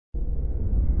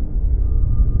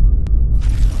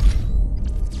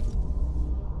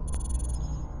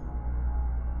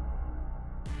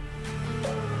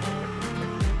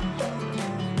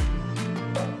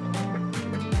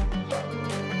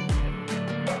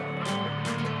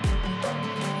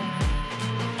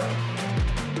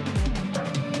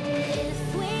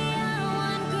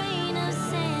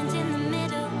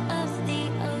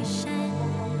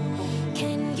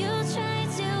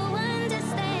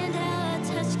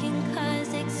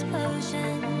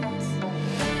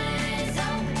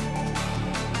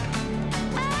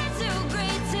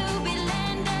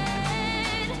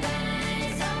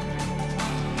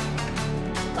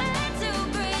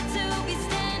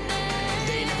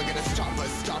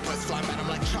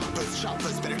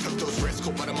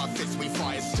risk, but in my fists we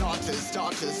fire starters.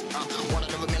 One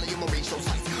out of a million will reach those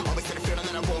heights. Always had a feeling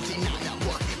that I won't deny that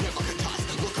work. Never could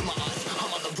toss. Look in my eyes,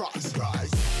 I'm on the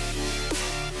rise.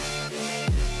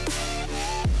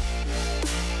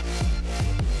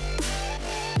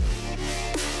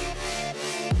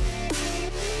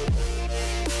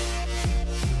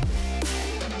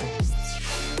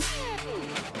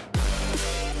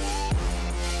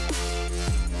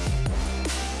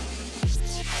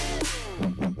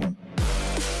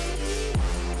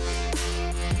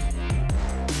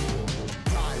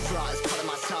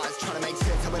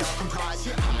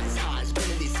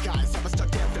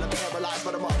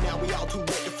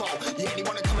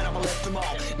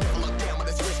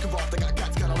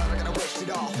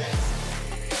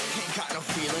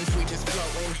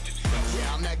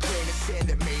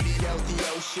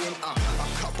 A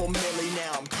couple milli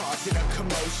now, I'm causing a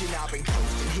commotion. I've been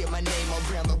coasting, hear my name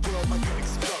around the world like an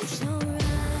explosion. So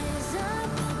rise up,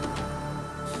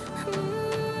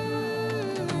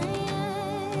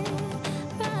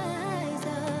 rise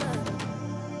up.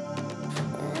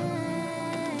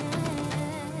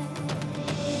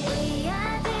 We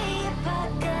are the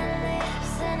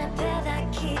apocalypse, and a path that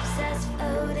keeps us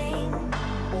floating.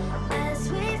 As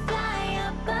we fly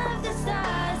above the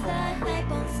stars, the light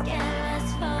won't scare us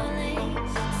falling.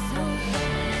 So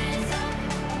rise up,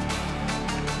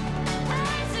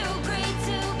 I'm too great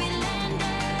to be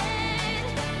landed.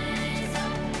 Rise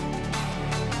up,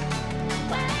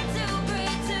 way too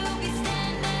great to be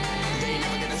standing. They ain't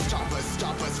never gonna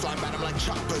stop us, flying by them like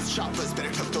choppers.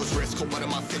 Better tuck those risks, hold one in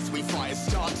my fists, we fire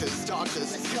starters.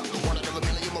 Let's go. One out of a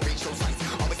million will reach those heights.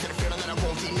 Always had a feeling that I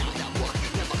won't deny that work.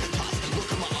 Never could toss.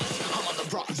 Look in my eyes, I'm on the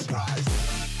rise.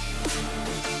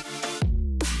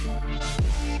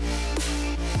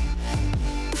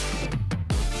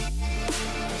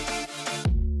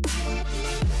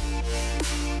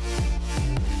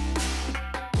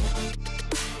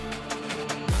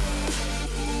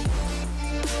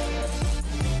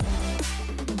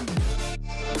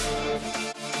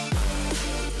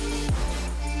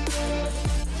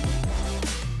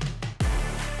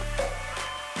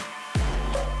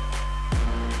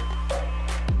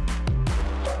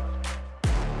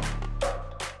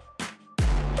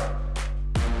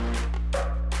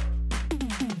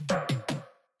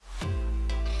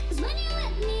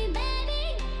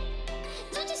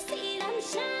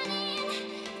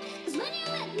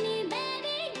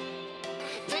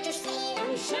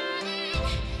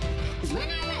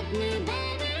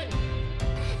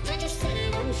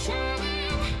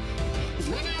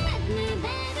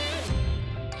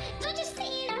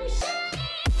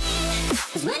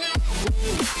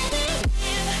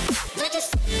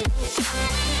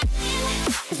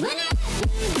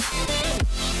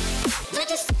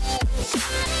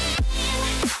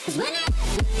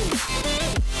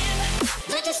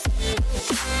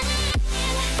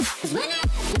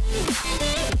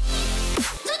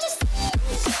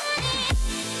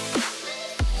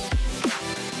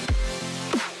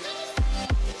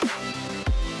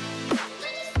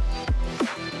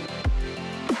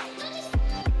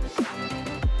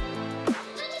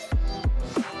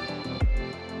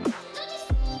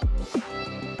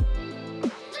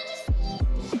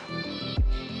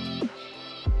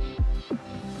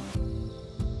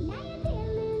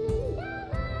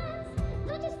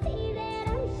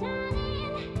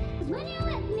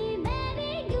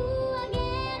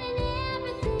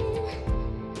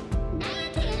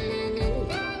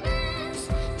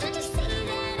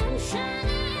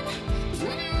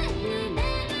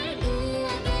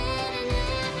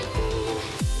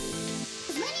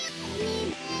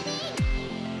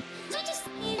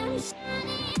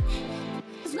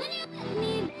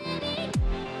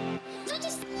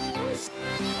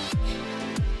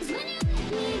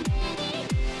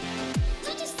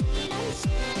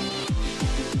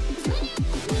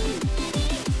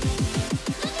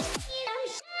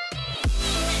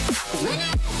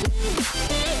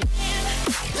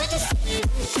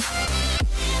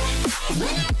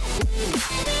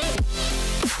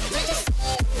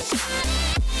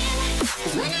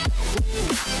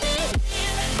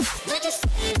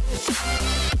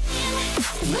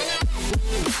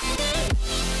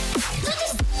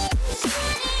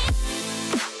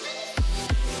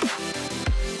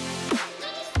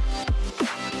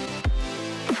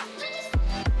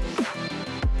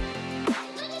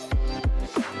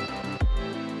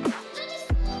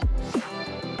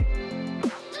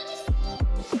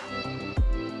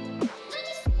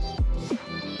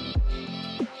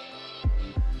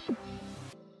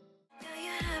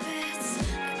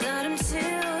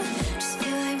 Just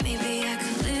feel like maybe I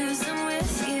could lose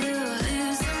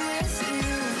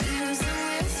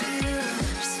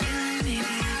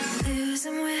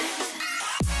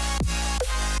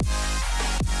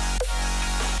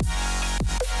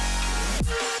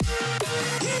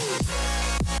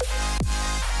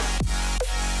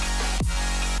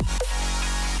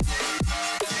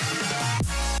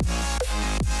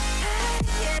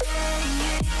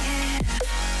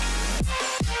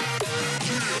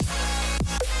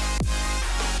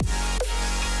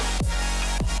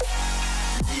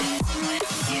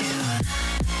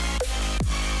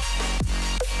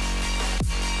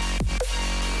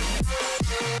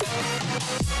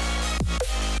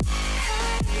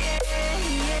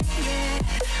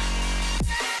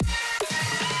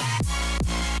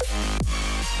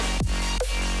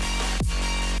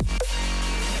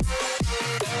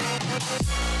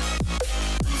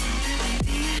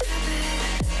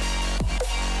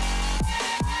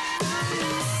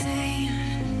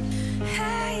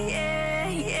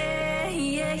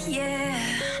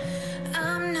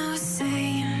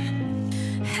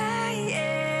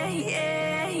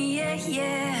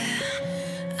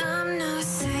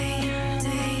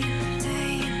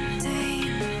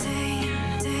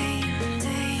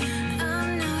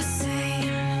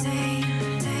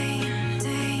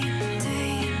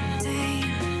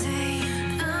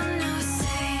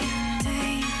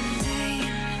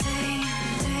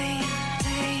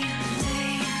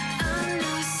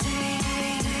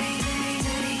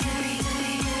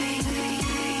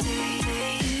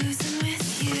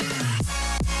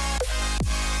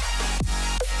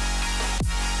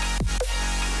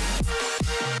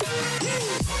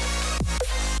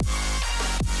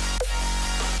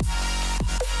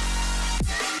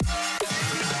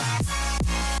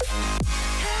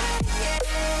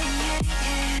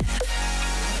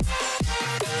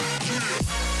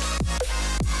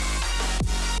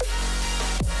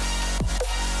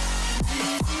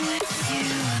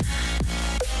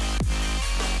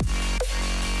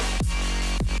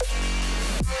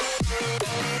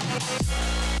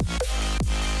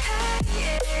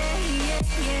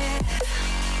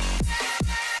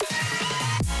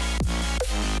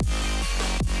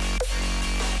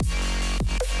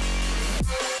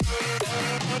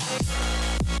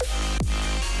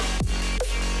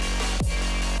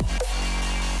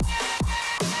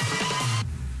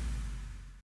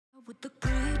With the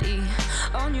pretty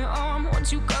on your arm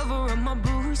once you cover up my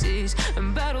bruises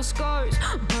and battle scars,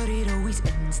 but it always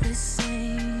ends the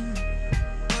same.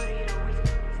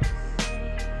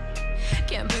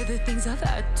 Can't bear the things I've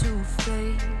had to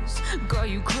face. Got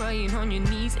you crying on your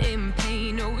knees in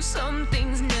pain. Oh, some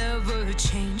things never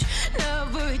change,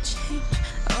 never change.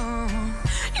 Oh,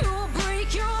 you'll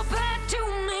break your back to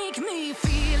make me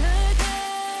feel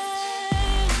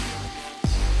again.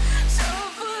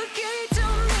 Suffocate to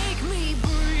make me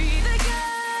breathe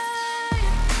again.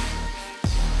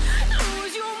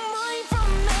 Lose your mind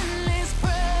from endless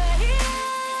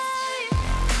pain.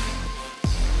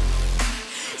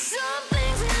 Some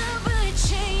things never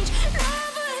change,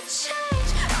 never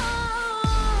change.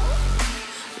 Oh,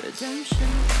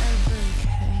 redemption never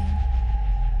came.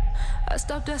 I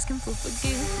stopped asking for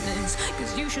forgiveness,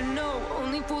 cause you should know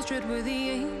only fools tread where the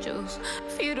angels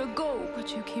fear to go,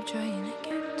 but you keep trying to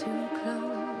get too close.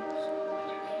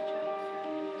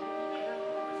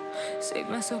 Save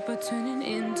myself by turning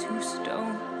into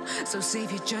stone. So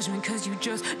save your judgment cause you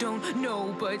just don't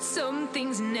know. But some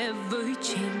things never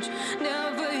change,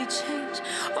 never change.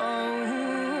 Oh,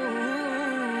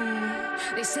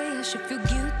 they say I should feel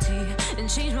guilty and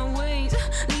change my ways,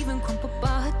 leaving crumpled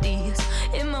bodies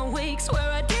in my wake.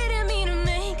 Swear I didn't mean to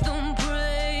make them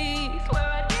break. Swear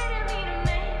I didn't mean to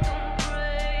make them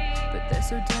break. But they're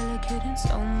so delicate and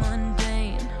so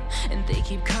mundane, and they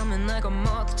keep coming like a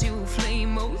moth to a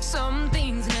flame. Oh, some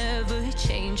things never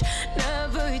change,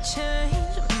 never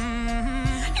change.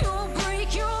 You'll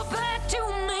break your back to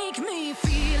make me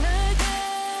feel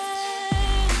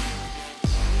again.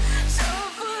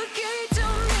 Suffocate to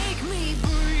make me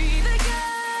breathe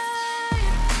again.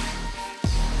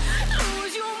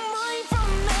 Lose your mind from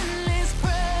endless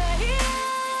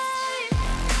pain.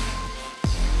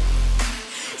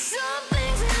 Some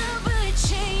things never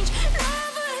change,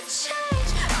 never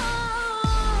change. Oh,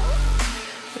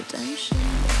 redemption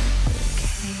never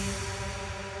came.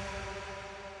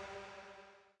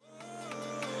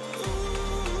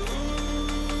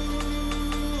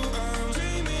 I'm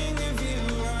dreaming of you,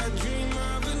 I dream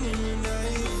of a new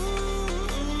night.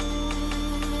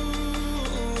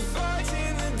 Fight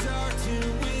in the dark till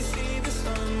we see the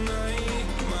sunlight.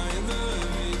 My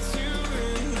love, it's you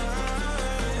and I.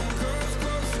 Close,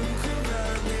 close and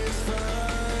combat this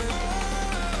fight.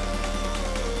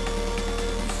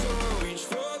 So reach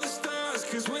for the stars,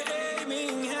 cause we're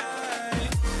aiming high.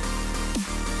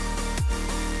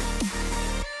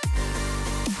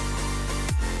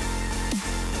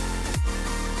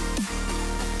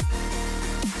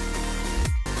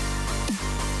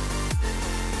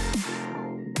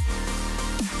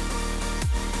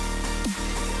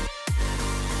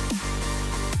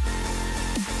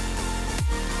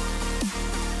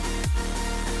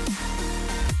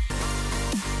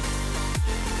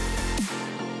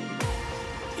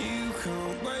 You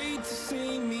can't wait to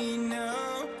see me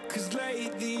now, cause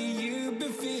lately you've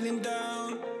been feeling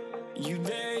down. You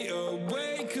lay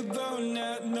awake alone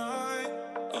at night.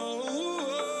 Oh,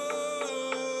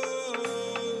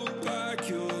 pack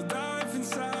your life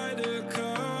inside a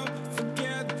car.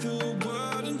 Forget the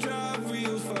world and drive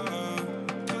real far.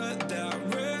 Put that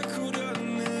record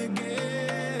on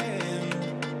again.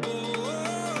 Oh,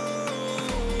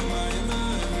 my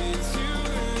love, it's you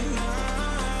and I.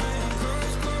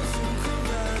 Close, close and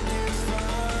combat this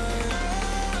fight.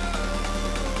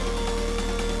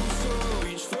 So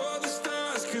reach for the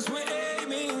stars, cause we're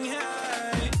aiming high.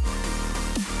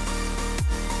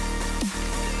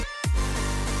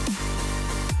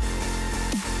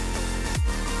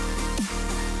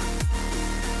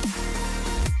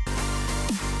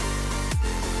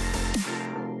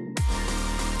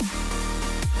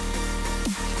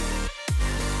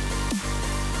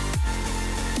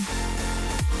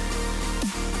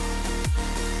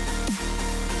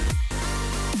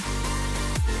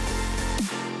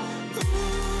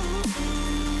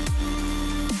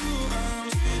 I'm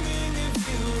dreaming of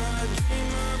you, I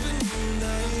dream of a new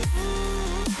night.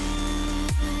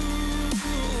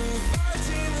 Fight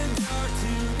in the dark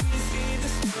till we see the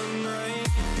sunlight.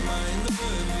 My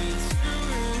love, it's you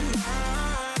and I.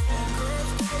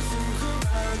 Close, close and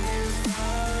combat this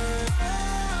fight.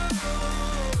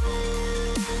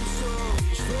 So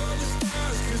reach for the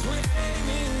stars, cause we're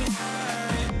aiming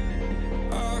high.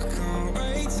 I can't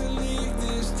wait to leave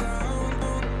this town.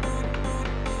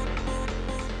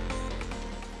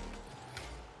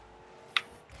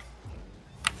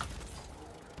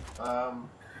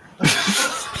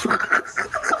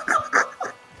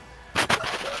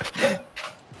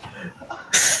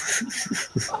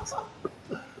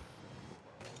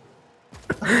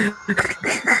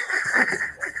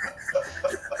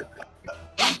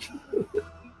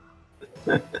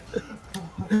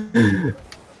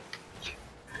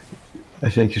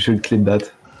 think you should clip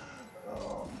that.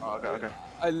 Oh, okay.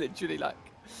 I literally like.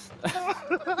 Make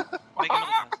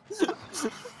another test.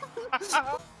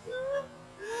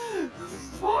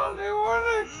 Funny, what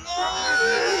a